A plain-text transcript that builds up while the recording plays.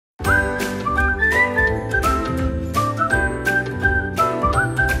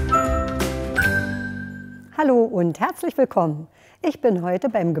Hallo und herzlich willkommen. Ich bin heute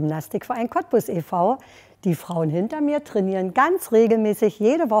beim Gymnastikverein Cottbus e.V. Die Frauen hinter mir trainieren ganz regelmäßig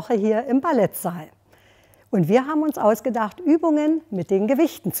jede Woche hier im Ballettsaal. Und wir haben uns ausgedacht, Übungen mit den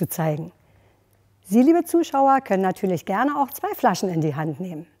Gewichten zu zeigen. Sie, liebe Zuschauer, können natürlich gerne auch 2 Flaschen in die Hand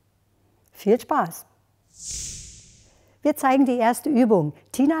nehmen. Viel Spaß! Wir zeigen die erste Übung.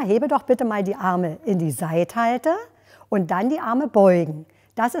 Tina, hebe doch bitte mal die Arme in die Seithalte und dann die Arme beugen.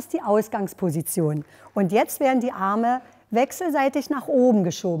 Das ist die Ausgangsposition. Und jetzt werden die Arme wechselseitig nach oben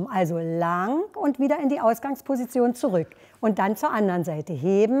geschoben, also lang und wieder in die Ausgangsposition zurück. Und dann zur anderen Seite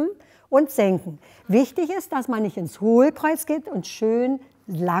heben und senken. Wichtig ist, dass man nicht ins Hohlkreuz geht und schön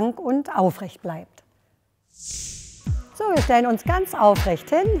lang und aufrecht bleibt. So, wir stellen uns ganz aufrecht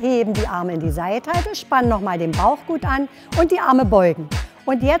hin, heben die Arme in die Seithalte, spannen nochmal den Bauch gut an und die Arme beugen.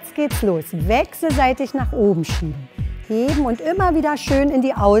 Und jetzt geht's los. Wechselseitig nach oben schieben. Heben und immer wieder schön in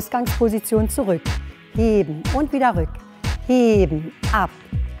die Ausgangsposition zurück. Heben und wieder rück. Heben, ab,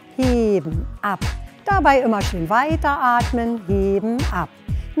 heben, ab. Dabei immer schön weiteratmen, heben, ab.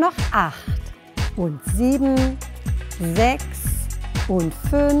 Noch 8 und 7, 6 und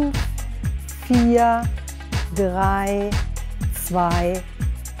 5, 4, 3, 2,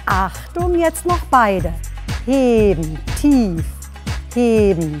 Achtung, jetzt noch beide. Heben, tief,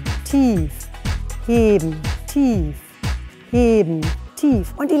 heben, tief, heben, tief, heben,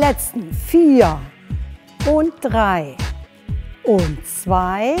 tief. Und die letzten 4 und 3 und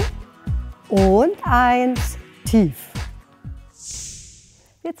 2 und 1, tief.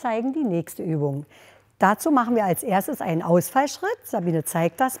 Wir zeigen die nächste Übung. Dazu machen wir als erstes einen Ausfallschritt. Sabine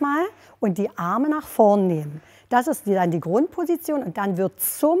zeigt das mal. Und die Arme nach vorn nehmen. Das ist dann die Grundposition und dann wird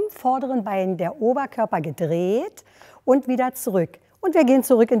zum vorderen Bein der Oberkörper gedreht und wieder zurück. Und wir gehen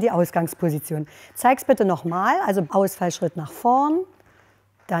zurück in die Ausgangsposition. Zeig's bitte nochmal. Also Ausfallschritt nach vorn,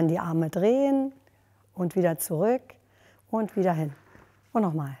 dann die Arme drehen und wieder zurück und wieder hin. Und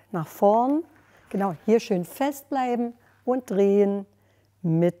nochmal nach vorn. Genau, hier schön festbleiben und drehen,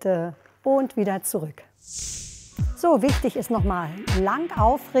 Mitte und wieder zurück. So, wichtig ist nochmal lang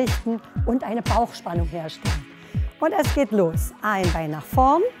aufrichten und eine Bauchspannung herstellen. Und es geht los. Ein Bein nach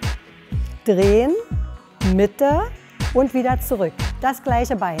vorn, drehen, Mitte und wieder zurück. Das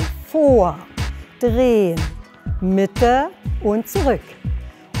gleiche Bein vor, drehen, Mitte und zurück.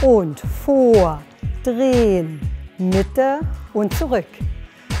 Und vor, drehen, Mitte und zurück.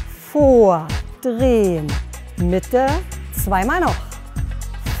 Vor, drehen, Mitte, zweimal noch.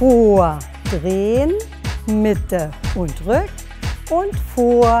 Vor, drehen, Mitte und rück und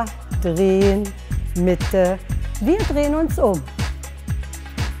vor, drehen, Mitte. Wir drehen uns um.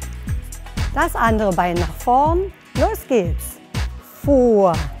 Das andere Bein nach vorn. Los geht's.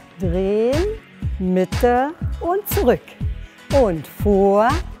 Vor, drehen, Mitte und zurück. Und vor,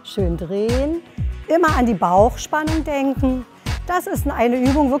 schön drehen. Immer an die Bauchspannung denken. Das ist eine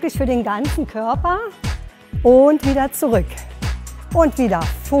Übung wirklich für den ganzen Körper. Und wieder zurück. Und wieder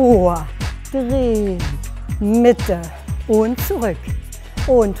vor, drehen, Mitte und zurück.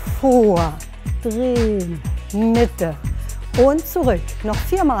 Und vor, drehen, Mitte und zurück. Noch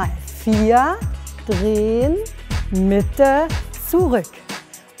 4 Mal. 4, drehen, Mitte, zurück.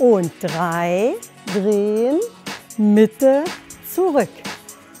 Und 3, drehen, Mitte, zurück.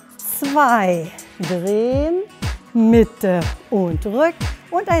 2, drehen, Mitte und rück.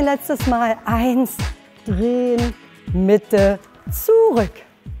 Und ein letztes Mal. 1, drehen, Mitte, zurück.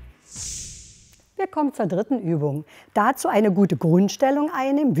 Wir kommen zur dritten Übung. Dazu eine gute Grundstellung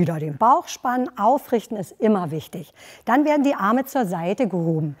einnehmen, wieder den Bauch spannen, aufrichten ist immer wichtig. Dann werden die Arme zur Seite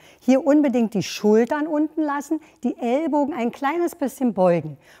gehoben. Hier unbedingt die Schultern unten lassen, die Ellbogen ein kleines bisschen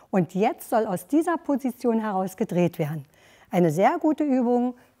beugen. Und jetzt soll aus dieser Position heraus gedreht werden. Eine sehr gute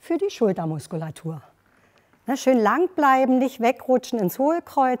Übung für die Schultermuskulatur. Schön lang bleiben, nicht wegrutschen ins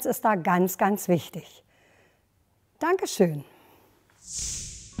Hohlkreuz ist da ganz, ganz wichtig. Dankeschön.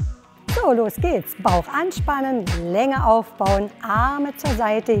 So, los geht's. Bauch anspannen, Länge aufbauen, Arme zur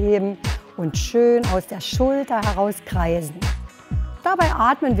Seite heben und schön aus der Schulter heraus kreisen. Dabei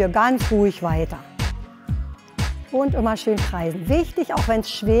atmen wir ganz ruhig weiter. Und immer schön kreisen. Wichtig, auch wenn es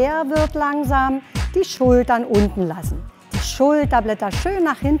schwer wird langsam, die Schultern unten lassen. Die Schulterblätter schön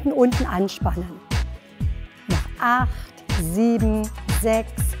nach hinten unten anspannen. Noch 8, 7,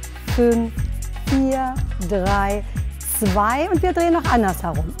 6, 5, 4, 3, 2 und wir drehen noch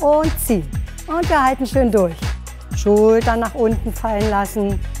andersherum und ziehen. Und wir halten schön durch. Schultern nach unten fallen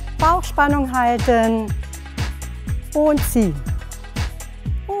lassen, Bauchspannung halten und ziehen.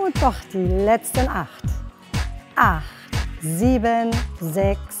 Und doch die letzten 8. 8, 7,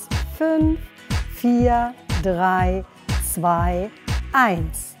 6, 5, 4, 3, 2,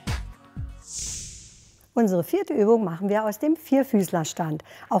 1. Unsere 4. Übung machen wir aus dem Vierfüßlerstand.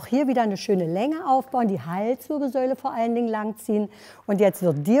 Auch hier wieder eine schöne Länge aufbauen, die Halswirbelsäule vor allen Dingen langziehen. Und jetzt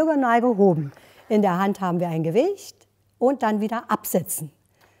wird diagonal gehoben. In der Hand haben wir ein Gewicht und dann wieder absetzen.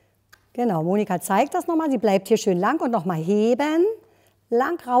 Genau, Monika zeigt das nochmal. Sie bleibt hier schön lang und nochmal heben,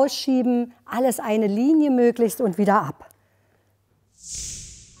 lang rausschieben, alles eine Linie möglichst und wieder ab.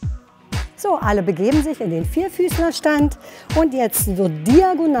 So, alle begeben sich in den Vierfüßlerstand und jetzt wird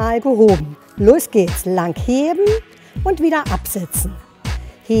diagonal gehoben. Los geht's, lang heben und wieder absetzen.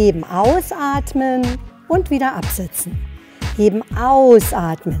 Heben, ausatmen und wieder absetzen. Heben,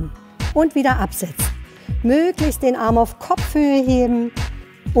 ausatmen und wieder absetzen. Möglichst den Arm auf Kopfhöhe heben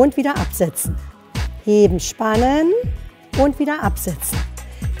und wieder absetzen. Heben, spannen und wieder absetzen.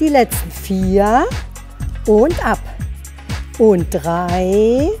 Die letzten 4 und ab. Und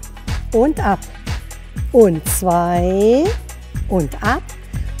 3 und ab. Und 2 und ab.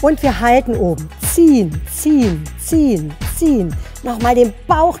 Und wir halten oben. Ziehen, ziehen, ziehen, ziehen. Nochmal den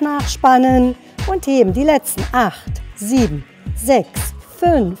Bauch nachspannen und heben. Die letzten 8, 7, 6,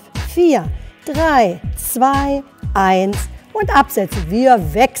 5, 4, 3, 2, 1 und absetzen.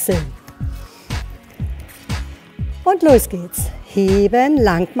 Wir wechseln. Und los geht's. Heben,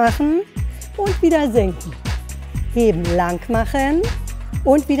 lang machen und wieder senken. Heben, lang machen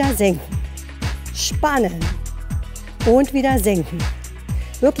und wieder senken. Spannen und wieder senken.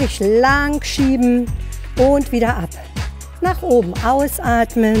 Wirklich lang schieben und wieder ab. Nach oben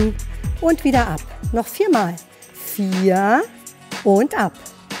ausatmen und wieder ab. Noch 4 Mal. 4 und ab.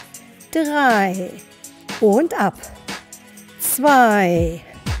 3 und ab. 2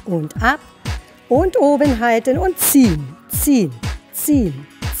 und ab. Und oben halten und ziehen, ziehen, ziehen,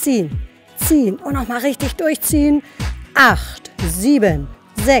 ziehen, ziehen. Und nochmal richtig durchziehen. 8, 7,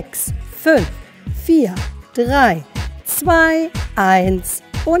 6, 5, 4, 3, 2, 1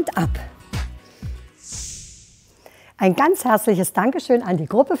 und ab. Ein ganz herzliches Dankeschön an die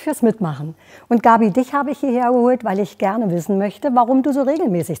Gruppe fürs Mitmachen. Und Gabi, dich habe ich hierher geholt, weil ich gerne wissen möchte, warum du so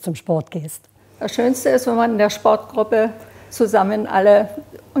regelmäßig zum Sport gehst. Das Schönste ist, wenn man in der Sportgruppe zusammen alle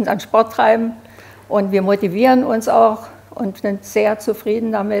unseren Sport treiben. Und wir motivieren uns auch und sind sehr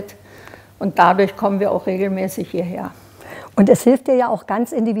zufrieden damit. Und dadurch kommen wir auch regelmäßig hierher. Und es hilft dir ja auch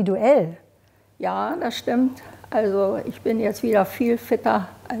ganz individuell. Ja, das stimmt. Also ich bin jetzt wieder viel fitter,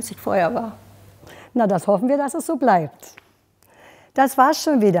 als ich vorher war. Na, das hoffen wir, dass es so bleibt. Das war's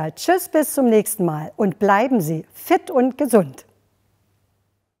schon wieder. Tschüss, bis zum nächsten Mal. Und bleiben Sie fit und gesund.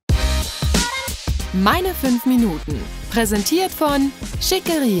 Meine 5 Minuten. Präsentiert von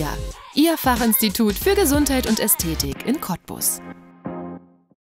Schickeria, Ihr Fachinstitut für Gesundheit und Ästhetik in Cottbus.